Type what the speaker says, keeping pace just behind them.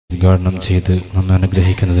ഉദ്ഘാടനം ചെയ്ത് നമ്മെ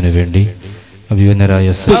അനുഗ്രഹിക്കുന്നതിന് വേണ്ടി അഭിവന്യരായ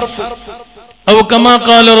أو كما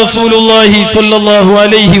قال رسول الله صلى الله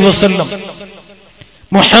عليه وسلم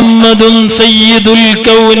محمد سيد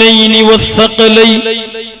الكونين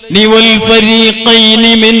والثقلين والفريقين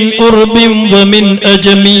من قرب ومن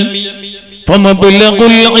أجم فمبلغ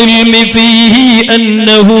العلم فيه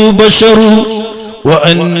أنه بشر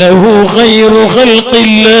وأنه خير خلق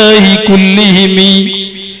الله كلهم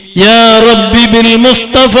يا رب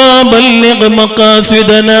بالمصطفى بلغ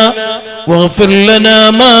مقاصدنا واغفر لنا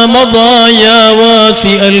ما مضى يا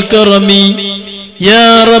واسع الكرم يا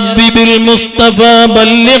رب بالمصطفى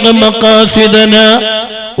بلغ مقاصدنا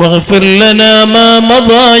واغفر لنا ما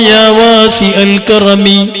مضى يا واسع الكرم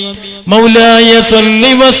مولاي صل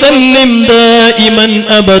وسلم دائما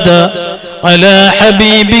أبدا على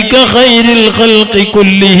حبيبك خير الخلق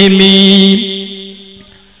كلهم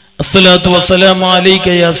الصلاة والسلام عليك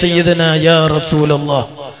يا سيدنا يا رسول الله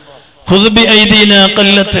خذ بأيدينا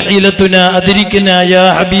قلت حيلتنا أدركنا يا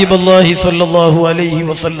حبيب الله صلى الله عليه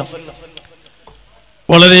وسلم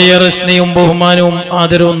വളരെയേറെ സ്നേഹവും ബഹുമാനവും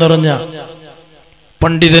ആദരവും നിറഞ്ഞ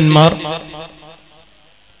പണ്ഡിതന്മാർ,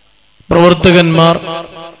 പ്രവർത്തകന്മാർ,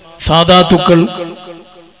 സാദാത്തുക്കൾ,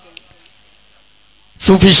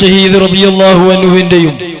 സൂഫി ഷഹീദ് റളിയല്ലാഹു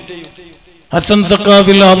അൻഹുവിന്റെയും ഹസൻ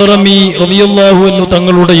സഖാഫിൽ ഹദറമി റളിയല്ലാഹു അൻഹു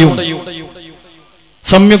തങ്ങളുടെയും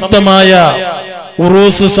സംയുക്തമായ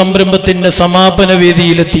ഉറൂസ് സംരംഭത്തിന്റെ സമാപന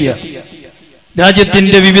വേദിയിലെത്തിയ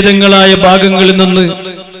രാജ്യത്തിന്റെ വിവിധങ്ങളായ ഭാഗങ്ങളിൽ നിന്ന്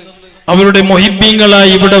അവരുടെ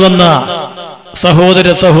മുഹിബ്ബീങ്ങളായി ഇവിടെ വന്ന സഹോദര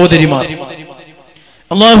സഹോദരിമാർ,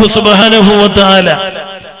 അല്ലാഹു സുബ്ഹാനഹു വ തആല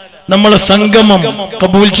നമ്മളെ സംഗമം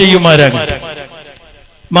കബൂൽ ചെയ്യുമാറാകട്ടെ.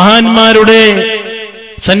 മഹാന്മാരുടെ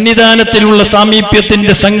സന്നിധാനത്തിലുള്ള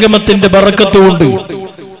സാമീപ്യത്തിന്റെ സംഗമത്തിന്റെ ബറക്കത്തുകൊണ്ട്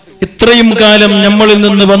ഇത്രയും കാലം നമ്മളിൽ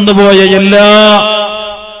നിന്ന് വന്നുപോയ എല്ലാ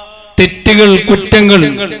തെറ്റുകൾ, കുറ്റങ്ങൾ,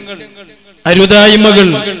 അരുതായ്മകൾ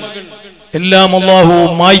എല്ലാം അല്ലാഹു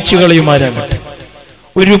മായ്ച്ചു കളയുമാറാകട്ടെ.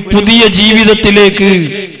 ഒരു പുതിയ ജീവിതത്തിലേക്ക്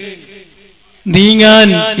നീങ്ങാൻ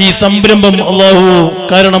ഈ സംരംഭം അല്ലാഹു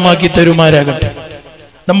കാരണമാക്കി തരുമാറാകട്ടെ.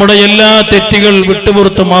 നമ്മുടെ എല്ലാ തെറ്റുകൾ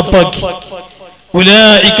വിട്ടുപുറത്ത് മാപ്പാക്കി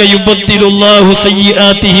ഉലൈക യുബദ്ദിലുല്ലാഹു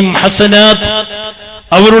സയ്യിആതിഹിം ഹസനാത്ത്,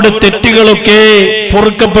 അവരുടെ തെറ്റുകളൊക്കെ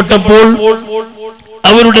പൊറുക്കപ്പെട്ടപ്പോൾ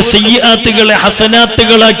അവരുടെ സയ്യിആത്തുകളെ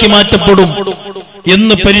ഹസനാത്തുകളാക്കി മാറ്റപ്പെടും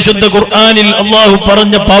എന്ന് പരിശുദ്ധ ഖുർആനിൽ അല്ലാഹു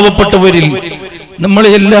പറഞ്ഞ പാവപ്പെട്ടവരിൽ നമ്മളെ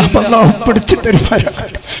എല്ലാം അല്ലാഹു പഠിച്ചു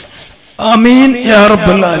തരുമാറാകട്ടെ. ആമീൻ യാ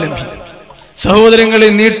റബ്ബൽ ആലമീൻ. സഹോദരങ്ങളെ,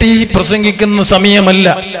 നീട്ടി പ്രസംഗിക്കുന്ന സമയമല്ല.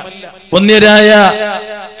 ഒന്നരായ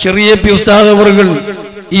ചെറിയ ഉസ്താദ് അവറുകൾ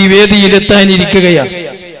ഈ വേദിയിലെത്താനിരിക്കുകയാണ്.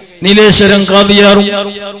 നീലേശ്വരം ഖാദിയാറും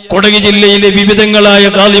കൊടക് ജില്ലയിലെ വിവിധങ്ങളായ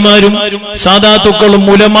ഖാദിമാരും സാദാത്തുക്കളും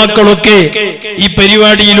ഉലമാക്കളൊക്കെ ഈ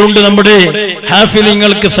പരിപാടിയിലുണ്ട്. നമ്മുടെ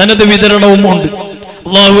ഹാഫിലിങ്ങൾക്ക് സനദ് വിതരണവും ഉണ്ട്.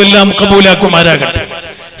 അല്ലാഹു എല്ലാം കബൂലാക്കുമാറാകട്ടെ.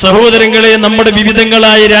 സഹോദരങ്ങളെ, നമ്മുടെ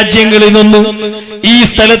വിവിധങ്ങളായ രാജ്യങ്ങളിൽ നിന്ന് ഈ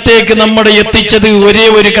സ്ഥലത്തേക്ക് നമ്മളെ എത്തിച്ചത് ഒരേ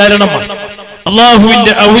ഒരു കാരണമാണ്,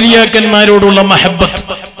 അല്ലാഹുവിന്റെ ഔലിയാക്കന്മാരോടുള്ള മഹബ്ബത്ത്.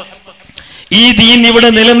 ഈ ദീൻ ഇവിടെ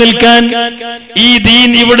നിലനിൽക്കാൻ, ഈ ദീൻ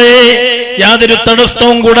ഇവിടെ യാതൊരു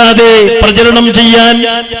തടസ്സവും കൂടാതെ പ്രചരണം ചെയ്യാൻ,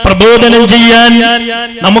 പ്രബോധനം ചെയ്യാൻ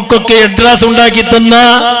നമുക്കൊക്കെ അഡ്രസ് ഉണ്ടാക്കി തന്ന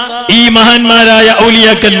ഈ മഹാന്മാരായ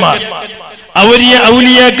ഔലിയാക്കന്മാർ,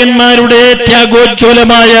 ഔലിയാക്കന്മാരുടെ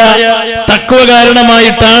ത്യാഗോജ്വലമായ തഖ്വ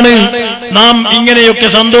കാരണമായിട്ടാണ് നാം ഇങ്ങനെയൊക്കെ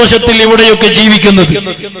സന്തോഷത്തിൽ ഇവിടെയൊക്കെ ജീവിക്കുന്നത്.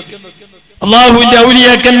 അല്ലാഹുവിന്റെ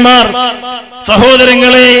ഔലിയാക്കന്മാർ,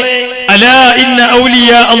 സഹോദരങ്ങളെ, അലാ ഇന്ന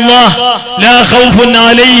ഔലിയാ അല്ലാഹ് ലാ ഖൗഫുൻ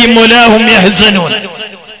അലൈഹിം വലാ ഹും യഹ്സനൂൻ.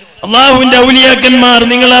 അല്ലാഹുവിന്റെ ഔലിയാക്കന്മാർ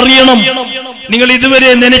നിങ്ങൾ അറിയണം, നിങ്ങൾ ഇതുവരെ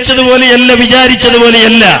നനച്ചതുപോലെയല്ല,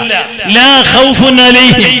 വിചാരിച്ചതുപോലെയല്ല. ലാ ഖൗഫുൻ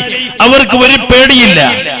അലൈഹിം, അവർക്ക് ഒരു പേടിയില്ല.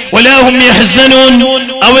 വലാ ഹും യഹ്സനൂൻ,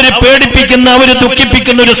 അവരെ പേടിപ്പിക്കുന്ന, അവരെ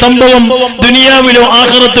ദുഃഖിപ്പിക്കുന്ന ഒരു സംഭവം ദുനിയാവിലോ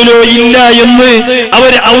ആഖിറത്തിലോ ഇല്ല എന്ന്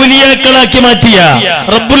അവരെ ഔലിയാക്കളാക്കി മാറ്റിയ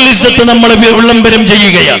റബ്ബുൽ ഇസ്സത്ത് നമ്മളെ വിളംബരം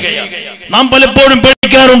ചെയ്യുകയാണ്. നാം പലപ്പോഴും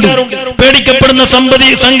പേടിക്കാറുണ്ട്, പേടിക്കപ്പെടുന്ന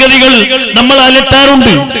സംഗതികൾ നമ്മൾ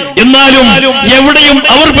അലട്ടാറുണ്ട്. എന്നാലും എവിടെയും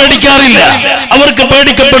അവർ പേടിക്കാറില്ല. അവർക്ക്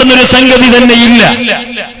പേടിക്കപ്പെടുന്ന ഒരു സംഗതി തന്നെ ഇല്ല.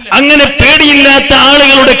 അങ്ങനെ പേടിയില്ലാത്ത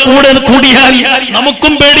ആളുകളുടെ കൂടെ കൂടിയാൽ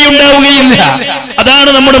നമുക്കും പേടിയുണ്ടാവുകയില്ല. അതാണ്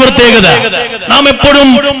നമ്മുടെ പ്രത്യേകത. നാം എപ്പോഴും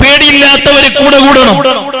പേടിയില്ലാത്തവരെ കൂടെ കൂടണം.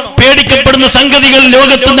 പേടിക്കപ്പെടുന്ന സംഗതികൾ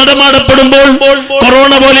ലോകത്ത് നടമാടപ്പെടുമ്പോൾ,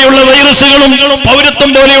 കൊറോണ പോലെയുള്ള വൈറസുകളും പൗരത്വം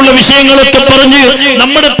പോലെയുള്ള വിഷയങ്ങളൊക്കെ പറഞ്ഞ്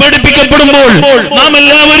നമ്മളെ പേടിപ്പിക്കപ്പെടുമ്പോൾ നാം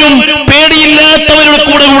എല്ലാവരും പേടിയില്ലാത്തവരുടെ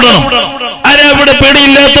കൂടെ കൂടണം. ആരാ ഇവിടെ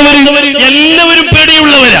പേടിയില്ലാത്തവർ? എല്ലാവരും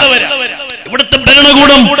പേടിയുള്ളവരാ. ഇവിടുത്തെ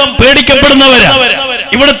ഭരണകൂടം പേടിക്കപ്പെടുന്നവരാ.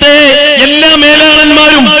 ഇവിടുത്തെ എല്ലാ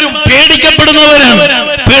മേലാളന്മാരും പേടിക്കപ്പെടുന്നവരാണ്.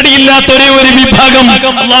 പേടിയില്ലാത്ത ഒരേ ഒരു വിഭാഗം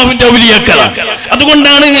അള്ളാഹുവിന്റെ ഔലിയാക്കളാണ്.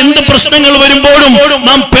 അതുകൊണ്ടാണ് എന്ത് പ്രശ്നങ്ങൾ വരുമ്പോഴും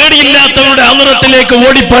നാം പേടിയില്ലാത്തവരുടെ ഹളറത്തിലേക്ക്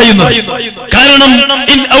ഓടിപ്പായുന്നത്. കാരണം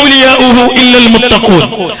ഇൻ ഔലിയാഉഹു ഇല്ലൽ മുത്തഖൂൻ.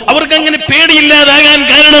 അവർക്ക് അങ്ങനെ പേടിയില്ലാതാകാൻ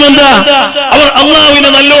കാരണം എന്താ? അവർ അള്ളാഹുവിനെ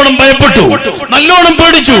നല്ലോണം ഭയപ്പെട്ടു, നല്ലോണം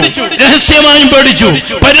പേടിച്ചു. രഹസ്യമായും പേടിച്ചു,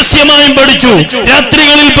 പരസ്യമായും പേടിച്ചു.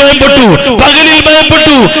 രാത്രികളിൽ ഭയപ്പെട്ടു, പകലിൽ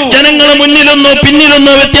ഭയപ്പെട്ടു. ജനങ്ങളെ മുന്നിലെന്നോ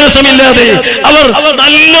പിന്നിലെന്നോ വ്യത്യാസമില്ലാതെ അവർ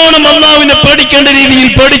നല്ലോണം അള്ളാഹുവിനെ പേടിക്കേണ്ട രീതിയിൽ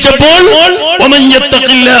പേടിച്ചപ്പോൾ വമൻ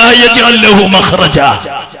യത്തഖില്ലാഹ യജ്അൽ ലഹു മഖ്റജ.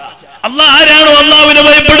 അല്ലാഹ് ആരാണോ അള്ളാഹുവിനെ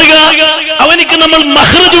ഭയപ്പെടുക അവനിക്ക് നമ്മൾ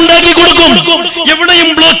മഖ്റജ് ഉണ്ടാക്കി കൊടുക്കും. എവിടെയും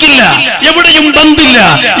ബ്ലോക്കില്ല, എവിടെയും ബന്ദില്ല,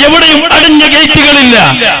 എവിടെയും അടഞ്ഞ ഗേറ്റുകളില്ല.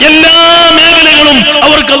 എല്ലാ മേഖലകളും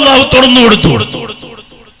അവർക്ക് അള്ളാഹു തുറന്നു കൊടുത്തു.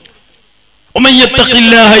 വമൻ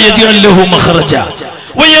യത്തഖില്ലാഹ യജ്അൽ ലഹു മഖ്റജ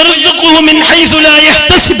വയർസുഖുഹു മിൻ ഹൈസു ലാ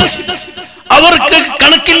യഹ്തസിബ്. അവർക്ക്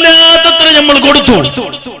കണക്കില്ലാത്തത്ര നമ്മൾ കൊടുത്തു.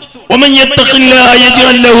 ومن يتق الله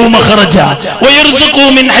يجعل له مخرجا ويرزقه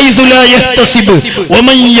من حيث لا يحتسب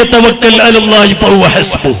ومن يتوكل على الله فهو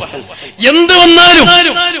حسبه. എന്ത് വന്നാലും,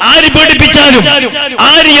 ആര് പേടിപ്പിച്ചാലും,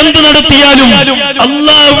 ആര് എന്ത് നടത്തിയാലും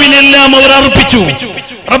അള്ളാഹുവിനെല്ലാം അവർ അർപ്പിച്ചു.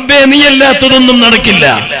 റബ്ബേ, നീയല്ലാത്തതൊന്നും നടക്കില്ല,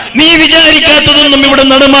 നീ വിചാരിക്കാത്തതൊന്നും ഇവിടെ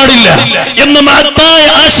നടമാടില്ല എന്ന മഹത്തായ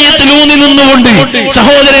ആശയത്തിൽ ഊന്നി നിന്നുകൊണ്ട്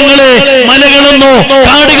സഹോദരങ്ങളെ, മലകളെന്നോ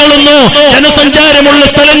കാടുകളെന്നോ ജനസഞ്ചാരമുള്ള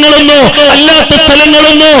സ്ഥലങ്ങളെന്നോ അല്ലാത്ത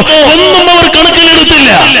സ്ഥലങ്ങളെന്നോ ഒന്നും അവർ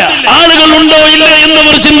കണക്കിലെടുത്തില്ല. ആളുകൾ ഉണ്ടോ ഇല്ല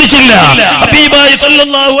എന്നവർ ചിന്തിച്ചില്ല. ഹബീബായ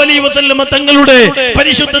സല്ലല്ലാഹു അലൈഹി വസല്ലമ തങ്ങളുടെ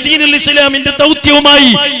പരിശുദ്ധ ദീനുൽ ഇസ്ലാമിന്റെ ദൗത്യവുമായി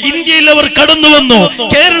ഇന്ത്യയിൽ അവർ കടന്നു വന്നു,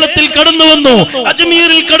 കേരളത്തിൽ കടന്നു വന്നു,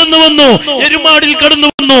 അജ്മീറിൽ കടന്നു വന്നു, യെരുമാടിൽ കടന്നു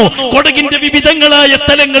വന്നു, കൊടകിന്റെ വിവിധങ്ങളായ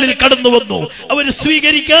സ്ഥലങ്ങളിൽ കടന്നു വന്നു. അവർ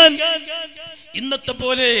സ്വീകരിക്കാൻ ഇന്നത്തെ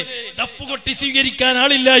പോലെ ദഫ് കൊട്ടി സ്വീകരിക്കാൻ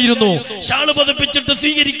ആളില്ലായിരുന്നു, ഷാള് പതിപ്പിച്ചിട്ട്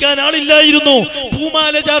സ്വീകരിക്കാൻ ആളില്ലായിരുന്നു,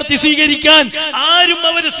 പൂമാല ചാർത്തി സ്വീകരിക്കാൻ ആരും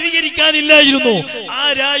അവരെ സ്വീകരിക്കാനില്ലായിരുന്നു.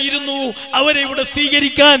 ആരായിരുന്നു അവരെ ഇവിടെ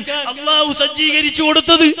സ്വീകരിക്കാൻ അള്ളാഹു സജ്ജീകരിച്ചു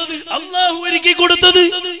കൊടുത്തത്, അള്ളാഹു ഒരുക്കി കൊടുത്തത്?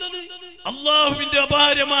 അള്ളാഹുവിന്റെ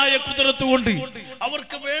അപാരമായ കുദറത്ത് കൊണ്ട്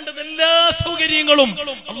അവർക്ക് വേണ്ടതെല്ലാ സൗകര്യങ്ങളും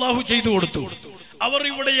അള്ളാഹു ചെയ്തു കൊടുത്തു. അവർ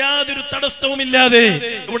ഇവിടെ യാതൊരു തടസ്സവുമില്ലാതെ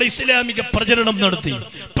ഇവിടെ ഇസ്ലാമിക പ്രചരണം നടത്തി,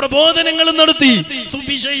 പ്രബോധനങ്ങൾ നടത്തി.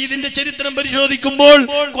 സൂഫി ഷഹീദിന്റെ ചരിത്രം പരിശോധിക്കുമ്പോൾ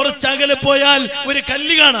കുറച്ചകലെ പോയാൽ ഒരു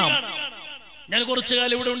കല്ല് കാണാം. ഞാൻ കുറച്ചു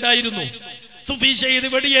കാലം ഇവിടെ ഉണ്ടായിരുന്നു. സൂഫി ഷഹീദ്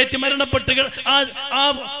വെടിയേറ്റ് മരണപ്പെട്ട് ആ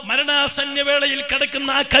മരണാസന്ന വേളയിൽ കിടക്കുന്ന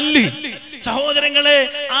ആ കല്ല്, സഹോദരങ്ങളെ,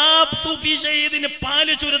 ആ സൂഫി ഷഹീദിന്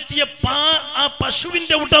പാല് ചുരത്തിയ ആ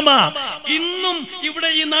പശുവിന്റെ ഉടമ ഇന്നും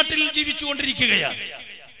ഇവിടെ ഈ നാട്ടിൽ ജീവിച്ചുകൊണ്ടിരിക്കുകയാണ്.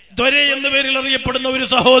 ദ്വരെ എന്ന പേരിൽ അറിയപ്പെടുന്ന ഒരു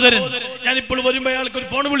സഹോദരൻ, ഞാനിപ്പോൾ വരുമ്പോ അയാൾക്ക് ഒരു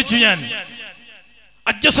ഫോൺ വിളിച്ചു. ഞാൻ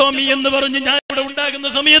അജ്ജസ്വാമി എന്ന് പറഞ്ഞ്, ഞാൻ ഇവിടെ ഉണ്ടാകുന്ന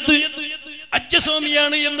സമയത്ത്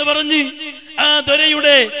അജ്ജസ്വാമിയാണ് എന്ന് പറഞ്ഞ് ആ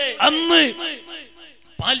ദ്വരയുടെ അന്ന്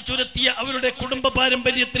പാൽ ചുരത്തിയ അവരുടെ കുടുംബ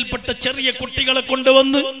പാരമ്പര്യത്തിൽപ്പെട്ട ചെറിയ കുട്ടികളെ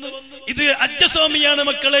കൊണ്ടുവന്ന് ഇത് അജ്ജസ്വാമിയാണ്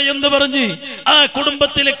മക്കളെ എന്ന് പറഞ്ഞ് ആ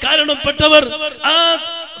കുടുംബത്തിലെ കാരണപ്പെട്ടവർ ആ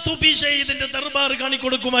സൂഫി ഷഹീദിന്റെ ദർബാർ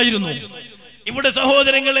കാണിക്കൊടുക്കുമായിരുന്നു. ഇവിടെ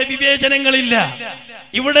സഹോദരങ്ങളെ വിവേചനങ്ങളില്ല,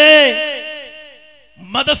 ഇവിടെ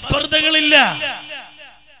മതസ്പർദ്ധകളില്ല.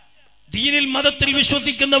 ദീനിൽ മതത്തിൽ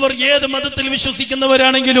വിശ്വസിക്കുന്നവർ ഏത് മതത്തിൽ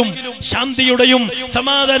വിശ്വസിക്കുന്നവരാണെങ്കിലും ശാന്തിയുടെയും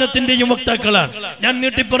സമാധാനത്തിന്റെയും വക്താക്കളാണ്. ഞാൻ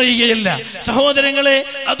നീട്ടിപ്പറയുകയല്ല സഹോദരങ്ങളെ.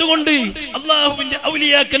 അതുകൊണ്ട് അള്ളാഹുവിന്റെ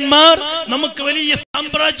ഔലിയാക്കന്മാർ നമുക്ക് വലിയ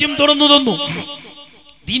സാമ്രാജ്യം തുറന്നു തന്നു.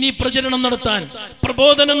 ദീനി പ്രചരണം നടത്താൻ,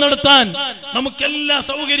 പ്രബോധനം നടത്താൻ നമുക്കെല്ലാ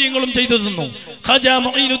സൗകര്യങ്ങളും ചെയ്തു തന്നു. ഖാജാ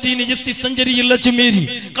മുഈനുദ്ദീൻ യസ്തി സഞ്ചരിയിൽ അജ്മീരി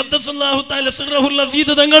ഖദ്ദസല്ലാഹു തആല സിർറഹുൽ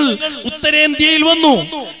അസീദ് തങ്ങൾ ഉത്തരേന്ത്യയിൽ വന്നു.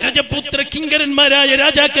 രജപുത്ര കിങ്കരന്മാരായ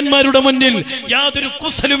രാജാക്കന്മാരുടെ മുന്നിൽ യാതൊരു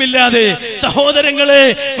കുസലുമില്ലാതെ സഹോദരങ്ങളെ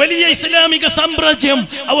വലിയ ഇസ്ലാമിക സാമ്രാജ്യം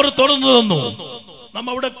അവർ തുറന്നു തന്നു. നാം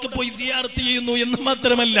അവിടൊക്കെ പോയി സിയാറത്ത് ചെയ്യുന്നു എന്ന്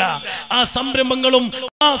മാത്രമല്ല, ആ സംരംഭങ്ങളും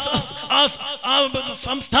ആ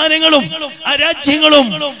സംസ്ഥാനങ്ങളും ആ രാജ്യങ്ങളും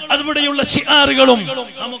അവിടെയുള്ള ശിആറുകളും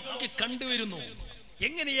നമുക്ക് കണ്ടുവരുന്നു.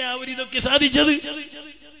 എങ്ങനെയാ അവരിതൊക്കെ സാധിച്ചത്?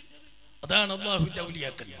 അതാണ് അല്ലാഹുവിന്റെ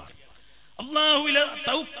ഔലിയാക്കന്മാർ. അല്ലാഹുവിലെ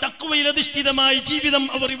തഖ്വയിൽ അധിഷ്ഠിതമായ ജീവിതം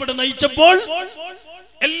അവർ ഇവിടെ നയിച്ചപ്പോൾ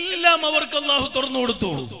എല്ലാം അവർക്ക് അല്ലാഹു തുറന്നു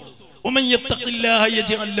കൊടുത്തു. വമൻ യത്തഖില്ലാഹ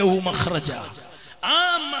യജ്അൽ ലഹു മഖ്റജ. ആ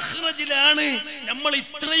മഖ്റജിലാണ് നമ്മൾ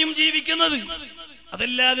ഇത്രയും ജീവിക്കുന്നത്.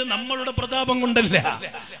 അതല്ലാതെ നമ്മളുടെ പ്രതാപം കൊണ്ടല്ല,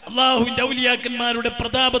 അല്ലാഹുവിന്റെ ഔലിയാക്കന്മാരുടെ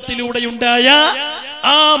പ്രതാപത്തിലൂടെയുണ്ടായ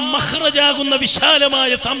ആ മഖ്റജാകുന്ന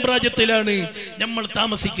വിശാലമായ സാമ്രാജ്യത്തിലാണ് നമ്മൾ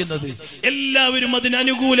താമസിക്കുന്നത്. എല്ലാവരും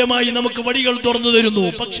അതിനനുകൂലമായി നമുക്ക് വഴികൾ തുറന്നു തരുന്നു.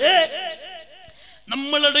 പക്ഷേ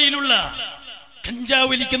നമ്മളിടയിലുള്ള കഞ്ചാവ്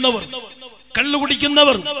വലിക്കുന്നവർ, കള്ളു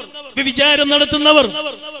കുടിക്കുന്നവർ, വ്യഭിചാരം നടത്തുന്നവർ,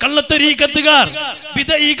 കള്ളത്തൊരീക്കത്തുകാർ,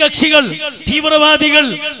 വിദഈ കക്ഷികൾ, തീവ്രവാദികൾ,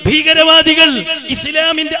 ഭീകരവാദികൾ,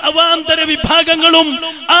 ഇസ്ലാമിന്റെ അവാന്തര വിഭാഗങ്ങളും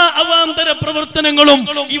ആ അവാന്തര പ്രവർത്തനങ്ങളും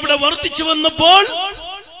ഇവിടെ വർദ്ധിച്ചു വന്നപ്പോൾ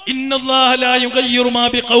ഇന്നല്ലാഹ ലാ യുഗയ്യിറു മാ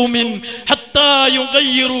ബിഖൗമിൻ ഹത്താ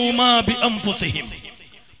യുഗയ്യിറു മാ ബിഅൻഫുസിഹിം.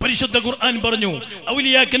 പരിശുദ്ധ ഖുർആൻ പറഞ്ഞു,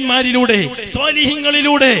 ഔലിയാക്കന്മാരിലൂടെ,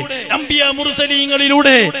 സ്വാലിഹീങ്ങളിലൂടെ, അംബിയാ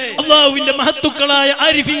മുർസലീങ്ങളിലൂടെ, അല്ലാഹുവിന്റെ മഹത്തുക്കളായ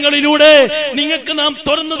ആരിഫീങ്ങളിലൂടെ നിങ്ങൾക്ക് നാം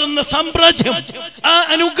തുറന്നു തന്ന സാമ്രാജ്യം, ആ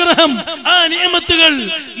അനുഗ്രഹം, ആ നിഅമത്തുകൾ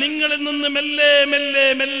നിങ്ങളിൽ നിന്ന് മെല്ലെ മെല്ലെ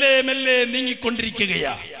മെല്ലെ മെല്ലെ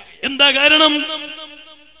നീങ്ങിക്കൊണ്ടിരിക്കുകയാണ്. എന്താ കാരണം?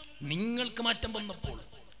 നിങ്ങൾക്ക് മാറ്റം വന്നപ്പോൾ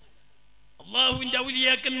അല്ലാഹുവിന്റെ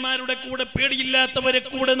ഔലിയാക്കന്മാരുടെ കൂടെ, പേടിയില്ലാത്തവരെ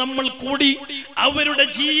കൂടെ നമ്മൾ കൂടി അവരുടെ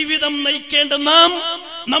ജീവിതം നയിക്കേണ്ട നാം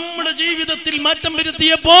നമ്മുടെ ജീവിതത്തിൽ മാറ്റം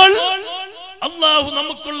വരുത്തിയപ്പോൾ അല്ലാഹു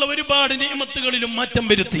നമുക്കുള്ള ഒരുപാട് നിഅമത്തുകളിലും മാറ്റം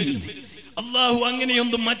വരുത്തി. അല്ലാഹു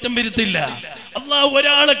അങ്ങനെയൊന്നും മാറ്റം വരുത്തില്ല. അല്ലാഹു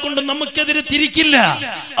ഒരാളെ കൊണ്ട് നമുക്കെതിരെ തിരിക്കില്ല.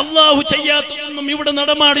 അല്ലാഹു ചെയ്യാത്തതൊന്നും ഇവിടെ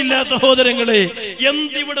നടമാടില്ല. സഹോദരങ്ങളെ,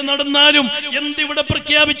 എന്തിവിടെ നടന്നാലും, എന്തിവിടെ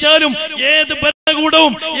പ്രഖ്യാപിച്ചാലും, ഏത്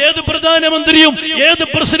ഭരണകൂടവും, ഏത് പ്രധാനമന്ത്രിയും, ഏത്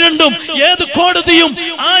പ്രസിഡന്റും, ഏത് കോടതിയും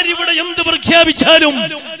ആരിവിടെ എന്ത് പ്രഖ്യാപിച്ചാലും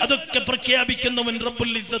അതൊക്കെ പ്രഖ്യാപിക്കുന്നവൻ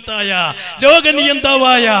റബ്ബുൽ ഇസ്സത്തായ,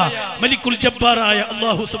 ലോകനിയന്താവായ, മലിക്കുൽ ജബ്ബാറായ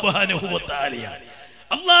അല്ലാഹു സുബ്ഹാനഹു വ തആലയാണ്.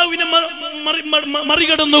 അല്ലാഹുവിനെ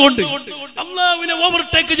മറികടന്നുകൊണ്ട്, അല്ലാഹുവിനെ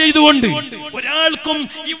ഓവർടേക്ക് ചെയ്തുകൊണ്ട് ഒരാൾക്കും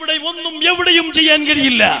ഇവിടെ ഒന്നും എവിടെയും ചെയ്യാൻ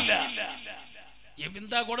കഴിയില്ല.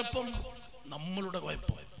 എന്താ കുഴപ്പം? നമ്മളുടെ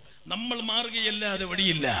കുഴപ്പം. നമ്മൾ മാറുകയല്ലാതെ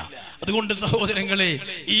വഴിയില്ല. അതുകൊണ്ട് സഹോദരങ്ങളെ,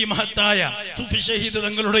 ഈ മഹത്തായ സൂഫി ഷഹീദ്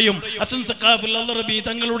തങ്ങളുടെയും ഹസൻ സഖാഫുൽ അൽറബി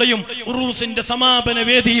തങ്ങളുടെയും ഉറൂസിന്റെ സമാപന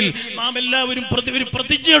വേദിയിൽ നാം എല്ലാവരും ഒരു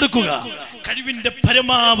പ്രതിജ്ഞ എടുക്കുക. കഴിവിന്റെ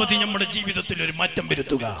പരമാവധി നമ്മുടെ ജീവിതത്തിൽ ഒരു മാറ്റം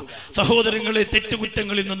വരുത്തുക. സഹോദരങ്ങളെ,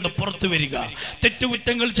 തെറ്റുകുറ്റങ്ങളിൽ നിന്ന് പുറത്തു വരിക.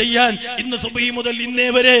 തെറ്റുകുറ്റങ്ങൾ ചെയ്യാൻ ഇന്ന് സുബഹി മുതൽ ഇന്നേ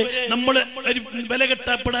വരെ നമ്മൾ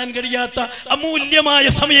വിലകെട്ടപ്പെടാൻ കഴിയാത്ത അമൂല്യമായ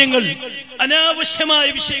സമയങ്ങൾ, അനാവശ്യമായ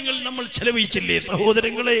വിഷയങ്ങൾ നമ്മൾ ചെലവഴിച്ചില്ലേ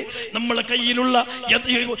സഹോദരങ്ങളെ? നമ്മളെ കയ്യിലുള്ള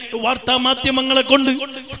വാർത്താ മാധ്യമങ്ങളെ കൊണ്ട്,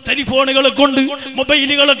 ടെലിഫോണുകളെ കൊണ്ട്,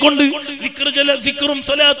 മൊബൈലുകളെ കൊണ്ട് സിക്റും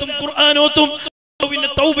സ്വലാത്തും ഖുർആനോത്തും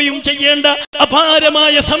തൗബയും ചെയ്യേണ്ട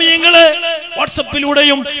അപാരമായ സമയങ്ങളെ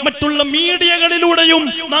വാട്സപ്പിലൂടെയും മറ്റുള്ള മീഡിയകളിലൂടെയും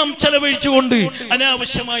നാം ചെലവഴിച്ചുകൊണ്ട്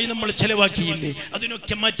അനാവശ്യമായി നമ്മൾ ചെലവാക്കിയില്ലേ?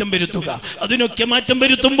 അതിനൊക്കെ മാറ്റം വരുത്തുക. അതിനൊക്കെ മാറ്റം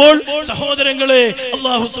വരുത്തുമ്പോൾ സഹോദരങ്ങളെ,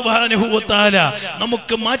 അല്ലാഹു സുബ്ഹാനഹു വ തആല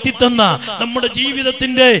നമുക്ക് മാറ്റിത്തന്ന, നമ്മുടെ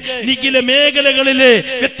ജീവിതത്തിന്റെ നിഖില മേഖലകളിലെ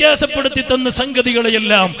വ്യത്യാസപ്പെടുത്തി തന്ന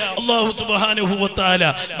സംഗതികളെയെല്ലാം അല്ലാഹു സുബ്ഹാനഹു വ തആല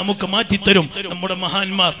നമുക്ക് മാറ്റിത്തരും. നമ്മുടെ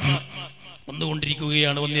മഹാന്മാർ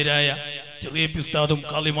വന്നുകൊണ്ടിരിക്കുകയാണ്. വന്യരായ ചെറിയ ഉസ്താദും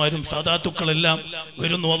ഖാദിമാരും സാദാത്തുക്കളെല്ലാം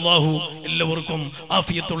വരുന്നു. അല്ലാഹു എല്ലാവർക്കും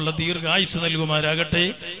ആഫിയത്തുള്ള ദീർഘായുസ് നൽകുമാരാകട്ടെ.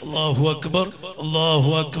 അല്ലാഹു അക്ബർ,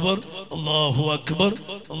 അല്ലാഹു അക്ബർ, അല്ലാഹു അക്ബർ,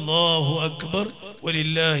 അല്ലാഹു അക്ബർ,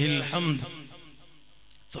 വലില്ലാഹിൽ ഹംദ്.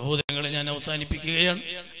 സഹോദരങ്ങളെ, ഞാൻ അവസാനിപ്പിക്കുകയാണ്.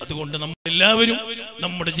 അതുകൊണ്ട് നമ്മൾ എല്ലാവരും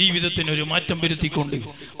നമ്മുടെ ജീവിതത്തിന് ഒരു മാറ്റം വരുത്തിക്കൊണ്ട്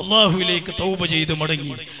അല്ലാഹുവിലേക്ക് തൗബ ചെയ്ത്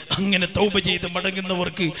മടങ്ങി, അങ്ങനെ തൗബ ചെയ്ത്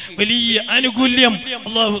മടങ്ങുന്നവർക്ക് വലിയ ആനുകൂല്യം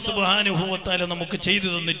അല്ലാഹു സുബ്ഹാനഹു വ തആല നമുക്ക് ചെയ്തു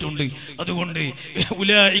തന്നിട്ടുണ്ട്. അതുകൊണ്ട്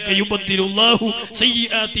ഉലൈക യുബദ്ദിലുല്ലാഹു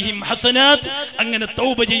സയ്യിആതിഹിം ഹസനാത്ത്, അങ്ങനെ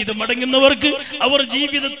തൗബ ചെയ്ത് മടങ്ങുന്നവർക്ക് അവർ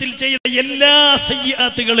ജീവിതത്തിൽ ചെയ്ത എല്ലാ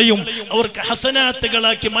സയ്യിആത്തുകളെയും അവർക്ക്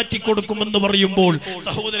ഹസനാത്തുകളാക്കി മാറ്റിക്കൊടുക്കുമെന്ന് പറയുമ്പോൾ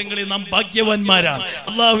സഹോദരങ്ങളെ, നാം ഭാഗ്യവാന്മാരാണ്.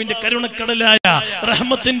 അല്ലാഹുവിന്റെ കരുണക്കടലായ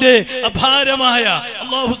റഹ്മത്തിന്റെ അപാരമായ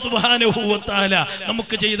അല്ലാഹു സുബ്ഹാനഹു വ തആല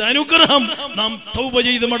നമുക്ക് ചെയ്ത അനുഗ്രഹം നാം തൗബ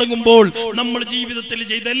ചെയ്ത് മടങ്ങുമ്പോൾ നമ്മുടെ ജീവിതത്തിൽ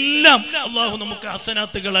ചെയ്തെല്ലാം അല്ലാഹു നമുക്ക്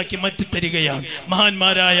ഹസനാത്തുകളാക്കി മാറ്റി തരികയാണ്.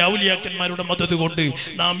 മഹാന്മാരായ ഔലിയാക്കന്മാരുടെ മദദ് കൊണ്ട്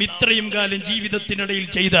നാം ഇത്രയും കാലം ജീവിതത്തിനിടയിൽ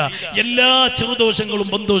ചെയ്ത എല്ലാ ചെറുദോഷങ്ങളും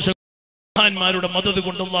ബന്ധോഷങ്ങളും മഹാന്മാരുടെ മദദ്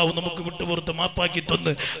കൊണ്ട് അല്ലാഹു നമുക്ക് വിട്ടുപുറത്ത് മാപ്പാക്കി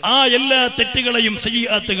തന്ന് ആ എല്ലാ തെറ്റുകളെയും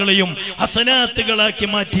സയ്യിആത്തുകളെയും ഹസനാത്തുകളാക്കി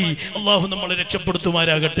മാറ്റി അല്ലാഹു നമ്മളെ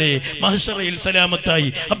രക്ഷപ്പെടുത്തുമാരാകട്ടെ. മഹ്ശറയിൽ സലാമത്തായി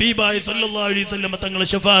ഹബീബായ സല്ലല്ലാഹു അലൈഹി വസല്ലം തങ്ങളെ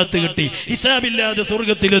ശഫാഅത്ത് കിട്ടി ഹിസാബില്ലാതെ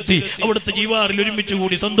സ്വർഗ്ഗത്തിലെത്തി അവിടുത്തെ ജീവാറിൽ ഒരുമിച്ച്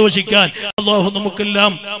കൂടി സന്തോഷിക്കാൻ അല്ലാഹു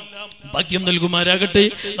നമുക്കെല്ലാം ഭാഗ്യം നൽകുമാരാകട്ടെ.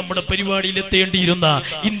 നമ്മുടെ പരിപാടിയിൽ എത്തേണ്ടിയിരുന്ന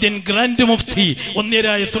ഇന്ത്യൻ ഗ്രാൻഡ് മുഫ്തി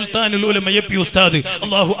വന്യരായ സുൽത്താനുൽ ഉലമ എപി ഉസ്താദ്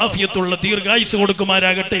അല്ലാഹു ആഫിയത്തുള്ള ദീർഘായുസ്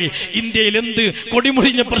കൊടുക്കുമാരാകട്ടെ. ഇന്ത്യയിൽ എന്ത്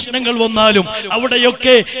കൊടിമുടിഞ്ഞ പ്രശ്നങ്ങൾ വന്നാലും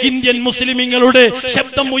അവിടെയൊക്കെ ഇന്ത്യൻ മുസ്ലിമീങ്ങളുടെ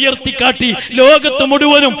ശബ്ദം ഉയർത്തിക്കാട്ടി ലോകത്ത്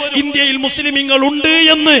മുഴുവനും ഇന്ത്യയിൽ മുസ്ലിമീങ്ങൾ ഉണ്ട്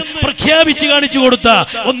എന്ന് പ്രഖ്യാപിച്ച് കാണിച്ചു കൊടുത്ത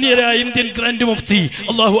വന്യരായ ഇന്ത്യൻ ഗ്രാൻഡ് മുഫ്തി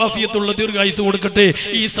അല്ലാഹു ആഫിയത്തുള്ള ദീർഘായുസ് കൊടുക്കട്ടെ.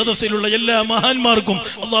 ഈ സദസ്സിലുള്ള എല്ലാ മഹാന്മാർക്കും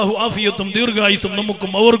അല്ലാഹു ആഫിയത്തും ദീർഘായുസും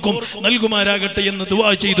നമുക്കും അവർക്കും നൽകുമാരാകട്ടെ എന്ന്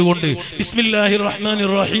ദുആ ചെയ്തുകൊണ്ട് ബിസ്മില്ലാഹിർ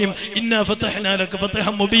റഹ്മാനിർ റഹീം ഇന്നാ ഫതഹ്നാ ലക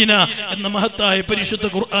ഫതഹൻ മുബീന എന്ന മഹത്തായ പരിശുദ്ധ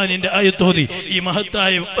ഖുർആനിന്റെ ആയത്തോതി ഈ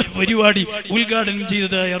മഹത്തായ പരിപാടി ഉദ്ഘാടനം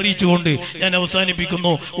ചെയ്തതായി അറിയിച്ചുകൊണ്ട് ഞാൻ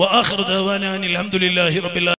അവസാനിപ്പിക്കുന്നു. വആഖിറു ദഅവാനാ അൽഹംദുലില്ലാഹി റബ്ബിൽ